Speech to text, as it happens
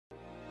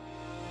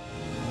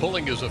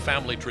Pulling is a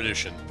family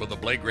tradition for the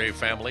Blagrave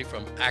family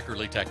from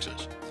Ackerly,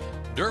 Texas.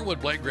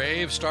 Derwood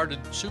Blagrave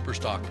started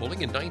superstock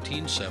pulling in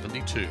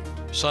 1972.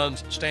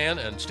 Sons Stan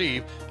and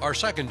Steve are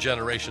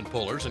second-generation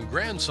pullers, and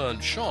grandson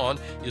Sean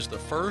is the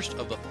first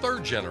of the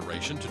third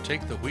generation to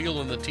take the wheel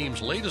in the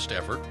team's latest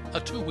effort, a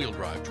two-wheel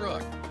drive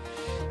truck.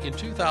 In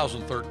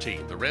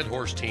 2013, the Red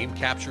Horse team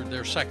captured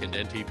their second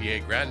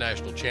NTPA Grand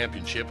National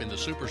Championship in the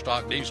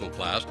superstock diesel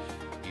class,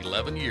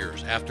 11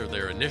 years after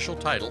their initial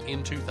title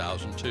in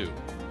 2002.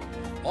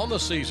 On the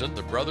season,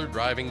 the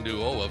brother-driving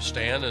duo of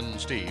Stan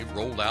and Steve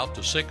rolled out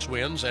to 6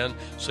 wins and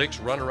 6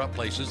 runner-up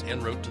places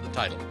en route to the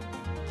title.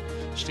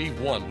 Steve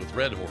won with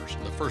Red Horse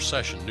in the first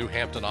session, New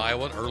Hampton,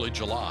 Iowa, in early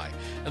July,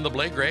 and the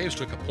Blagraves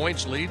took a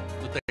points lead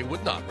that they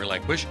would not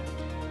relinquish.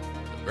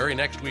 The very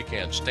next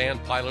weekend, Stan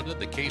piloted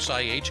the Case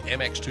IH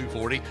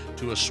MX240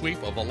 to a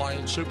sweep of the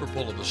Lion Super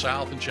Pull of the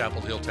South in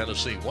Chapel Hill,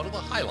 Tennessee, one of the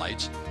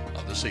highlights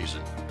of the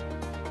season.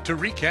 To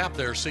recap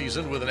their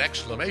season with an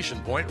exclamation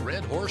point,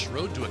 Red Horse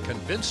rode to a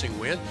convincing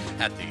win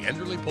at the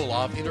Enderle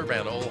Pull-Off in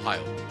Urbana,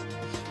 Ohio.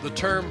 The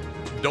term,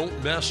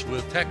 "don't mess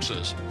with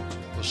Texas,"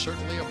 was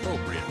certainly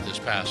appropriate this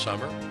past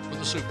summer for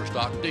the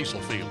superstock diesel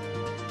field.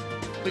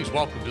 Please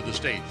welcome to the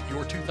stage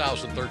your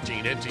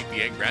 2013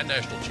 NTPA Grand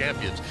National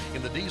Champions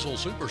in the diesel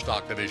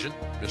superstock division,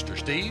 Mr.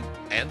 Steve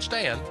and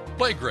Stan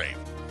Blagrave.